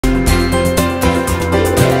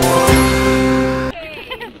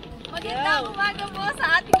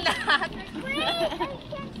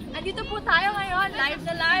Andito po tayo ngayon, live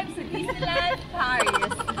na live sa Disneyland,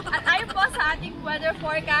 Paris. At ayon po sa ating weather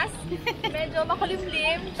forecast, medyo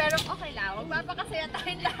makulimlim, pero okay lang. Magpapakasaya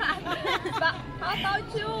tayong lahat. How about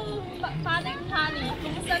you, Panay Honey?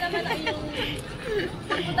 Kumusta naman ang iyong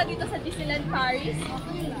pagpunta dito sa Disneyland, Paris?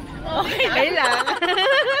 Okay lang.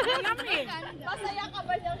 Masaya ka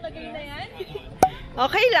ba niyang lagay na yan?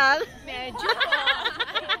 Okay lang. Medyo.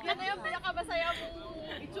 Yan na yung pinakamasaya mong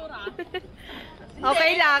itsura.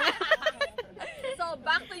 Okay lang. So,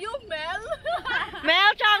 back to you, Mel.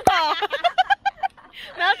 Mel Chanko.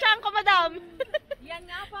 Mel Chanko, madam. Yan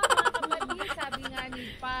nga pa, mga kapatid. Sabi nga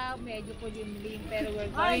ni Pa, medyo kulimlim, pero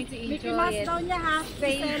we're going to enjoy it.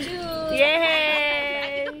 Stay tuned.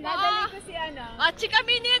 Yay! Dadali ko si ano. Chika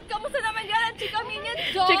Minute! Kamusta naman yan ang Chika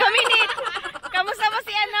Minute? Chika Minute! Kamusta mo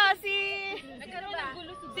si ano? Si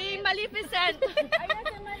Maleficent. Ayan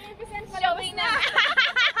si Maleficent. Showing na.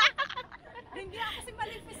 Hindi ako si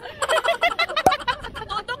Maleficent.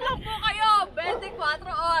 Tutok lang po kayo. 24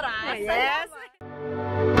 oras. Yes.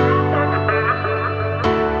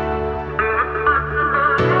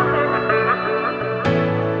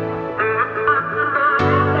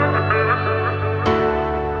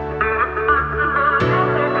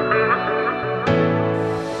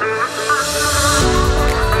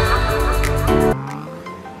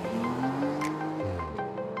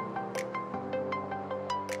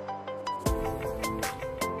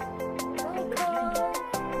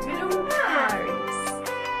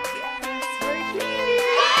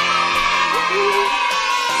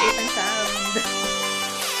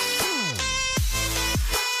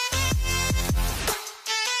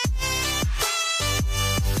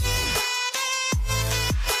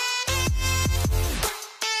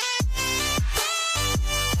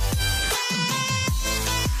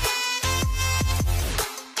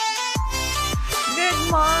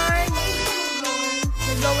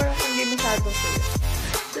 Nag-lower ako, hindi masyado sa'yo.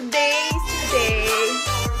 Today's the day.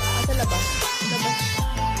 Sa labas.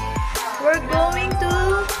 We're going to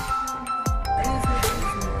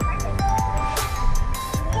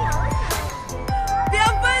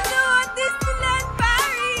Disneyland,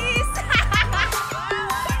 Paris!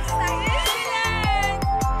 Disneyland!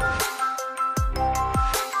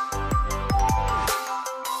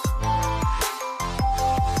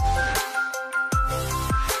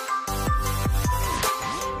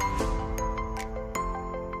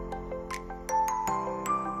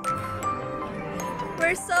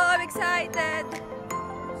 We're so excited!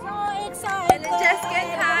 So excited! And just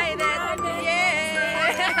get high then! Yeah!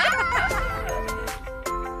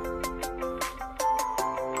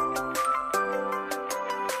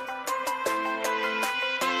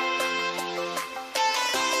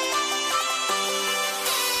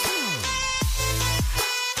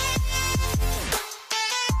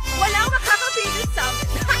 Walang makakapigil sa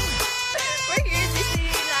amin! We're here in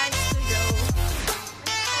Disneyland Studio.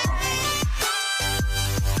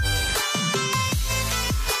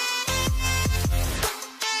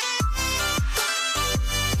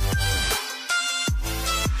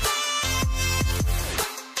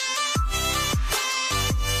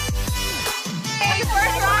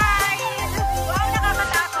 First ride! Wow,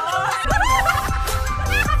 nakakatakot!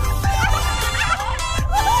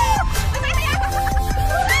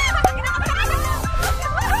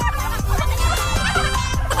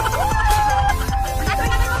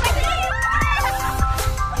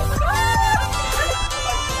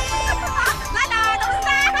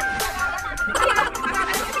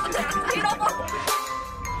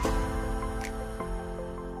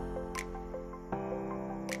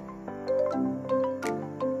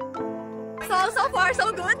 So far,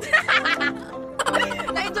 so good.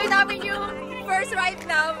 Na-enjoy namin yung first ride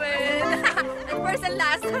namin. And first and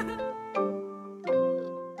last.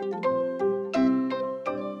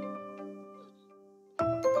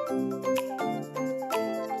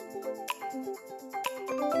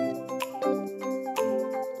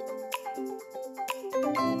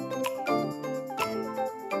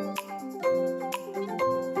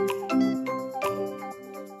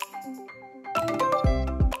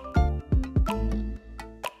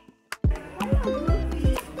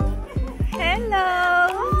 Hello!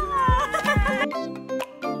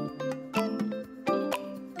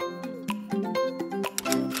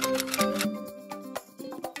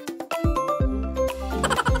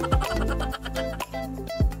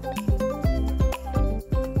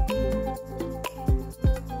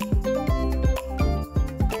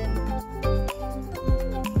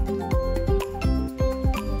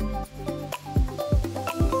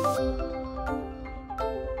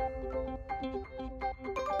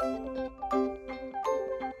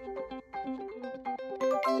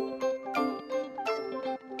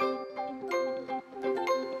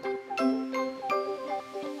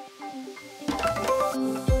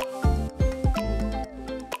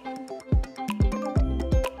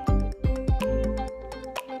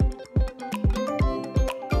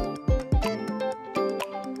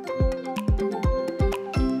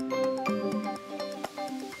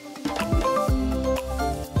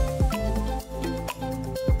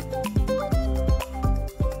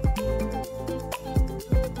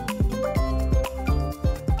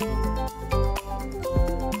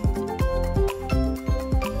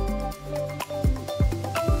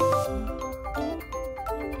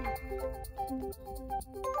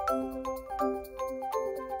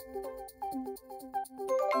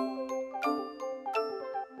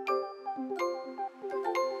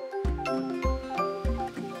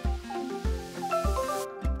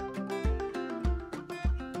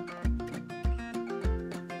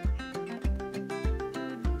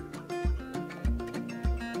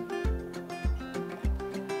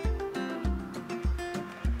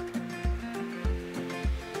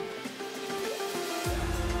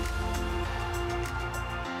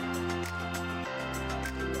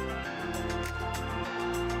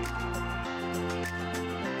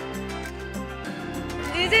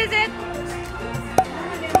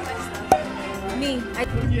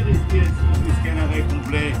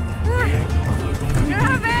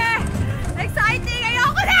 Grabe! Exciting!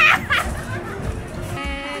 Ayoko na!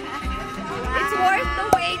 And it's worth the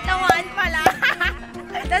wait naman pala.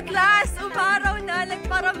 At last, umaraw na.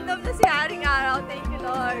 Nagparamdam na si Haring Araw. Thank you,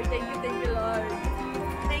 Lord. Thank you, Lord.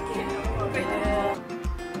 Thank you.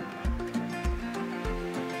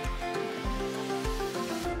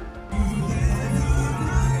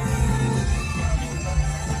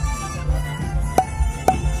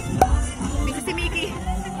 Busy si Mickey.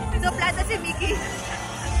 Ito plata si Mickey.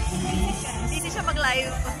 Busy siya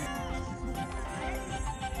mag-live.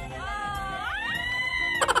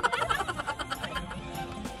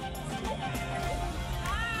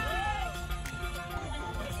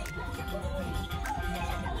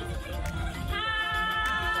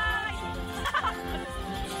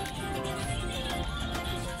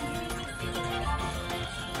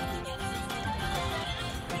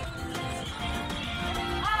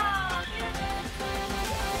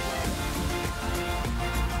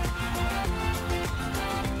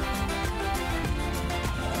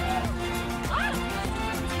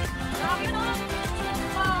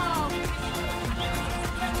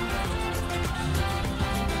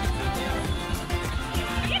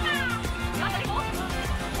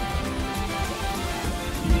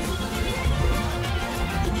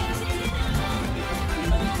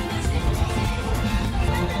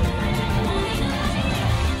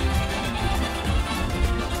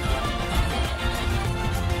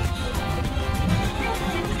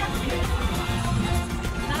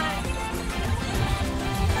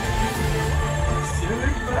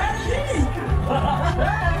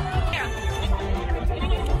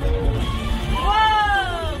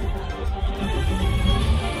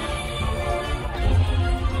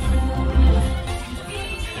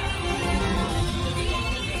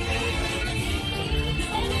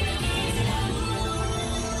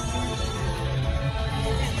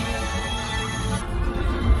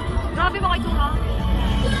 Grabe mo kayo ha?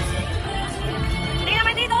 Tingnan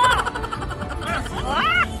naman dito!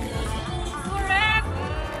 Ah! Correct!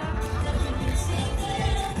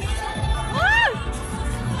 Ah!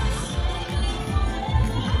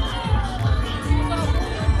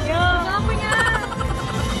 Grabe niya!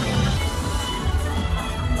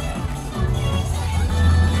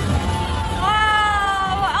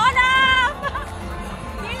 Wow! Olaf!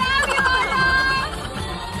 We love you, Olaf!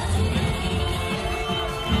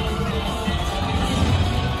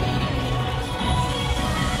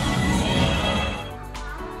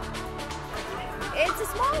 It's a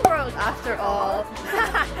small world after all.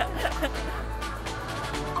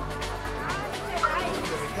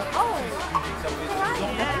 Oh,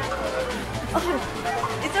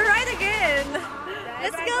 it's a ride again.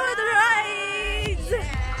 Let's go to the rides.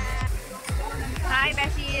 Hi,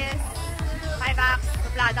 Beshies. Hi, Max.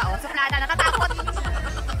 Suplada, oh. Suplada, natatakot.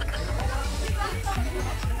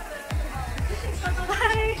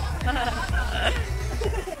 Hi.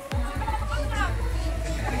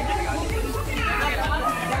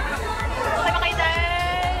 Okay ba kayo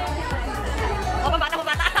dyan? O, pabata.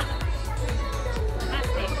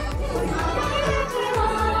 Plastic.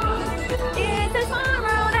 It's a small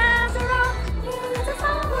world after all. It's a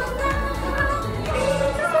small world after all.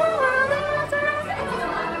 It's a small world after all.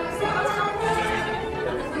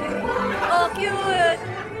 Oh, cute!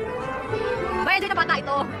 Bayan din na bata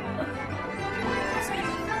ito.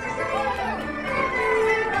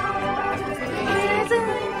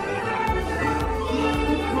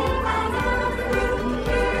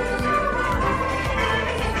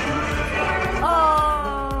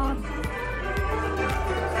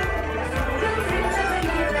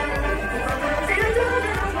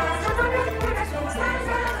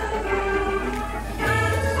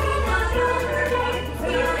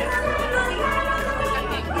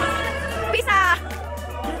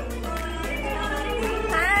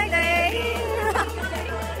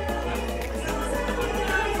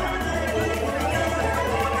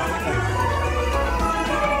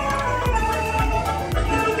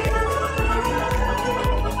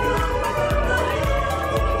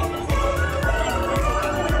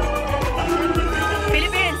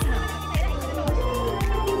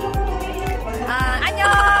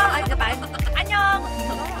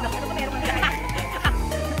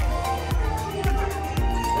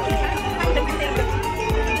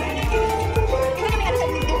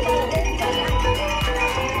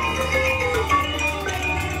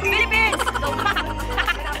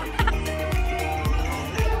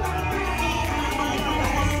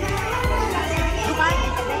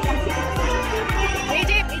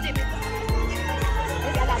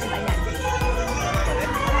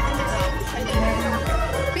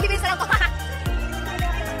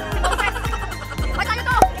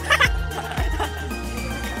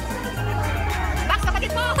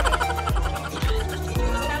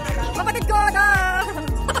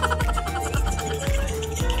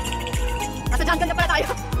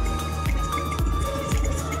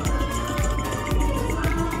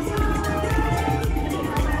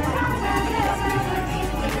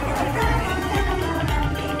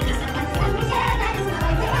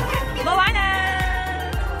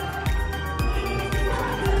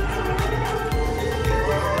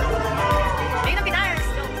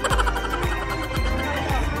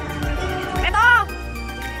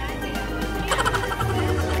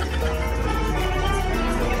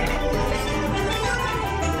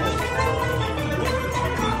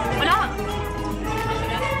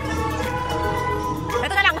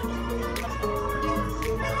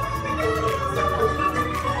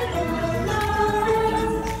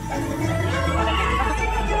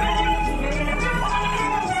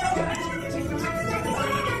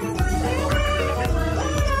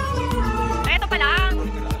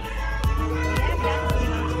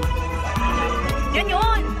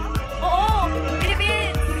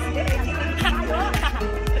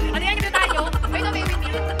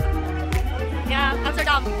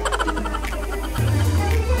 Stop!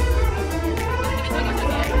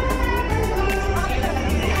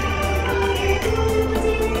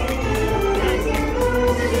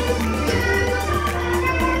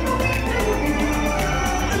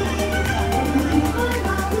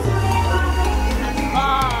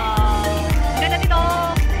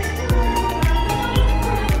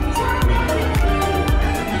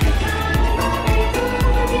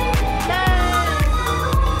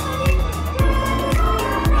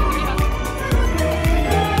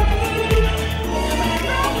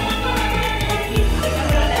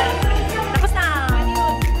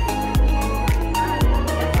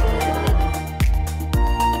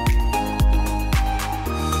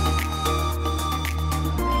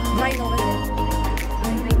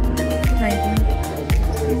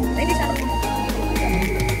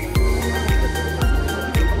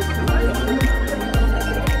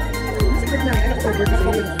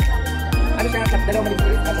 Ano siya? Dalawang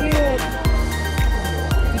maliit.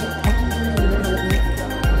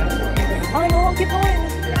 Ay, no, ang cute naman.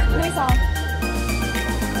 Ano isa?